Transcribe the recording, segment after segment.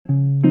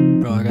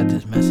Bro, I got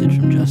this message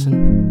from Justin.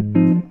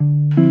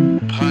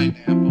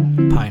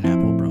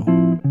 Pineapple, bro.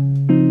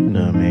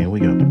 No, man, we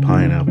got the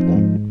pineapple. You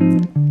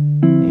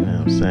know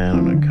what I'm saying?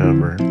 On the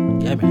cover.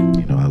 Yeah, man.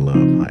 You know, I love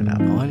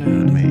pineapple. Oh, I know You you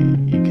know what I do.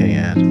 mean? You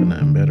can't ask for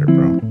nothing better,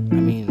 bro. I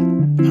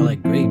mean, I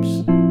like grapes,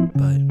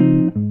 but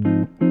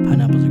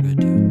pineapples are good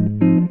too.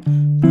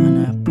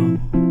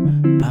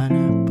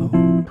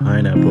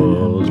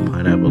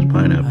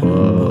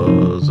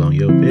 Pineapples on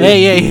your bitch.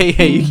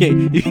 Hey,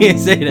 you can't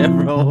say that,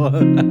 bro.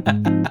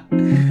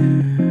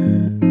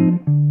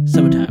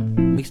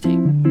 Summertime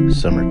mixtape.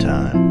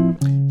 Summertime.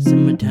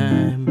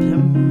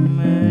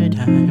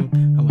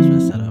 I almost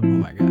messed that up. Oh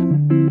my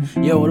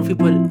god. Yo, what if we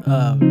put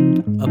a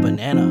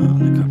banana on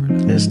the cover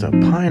though? It's the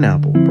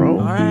pineapple, bro.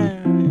 Alright.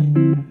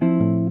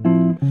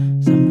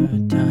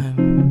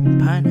 Summertime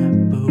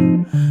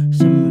pineapple.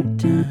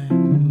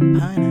 Summertime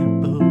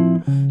pineapple.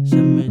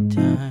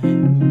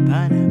 Summertime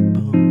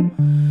pineapple.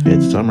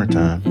 It's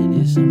summertime.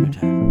 It is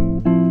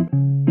summertime.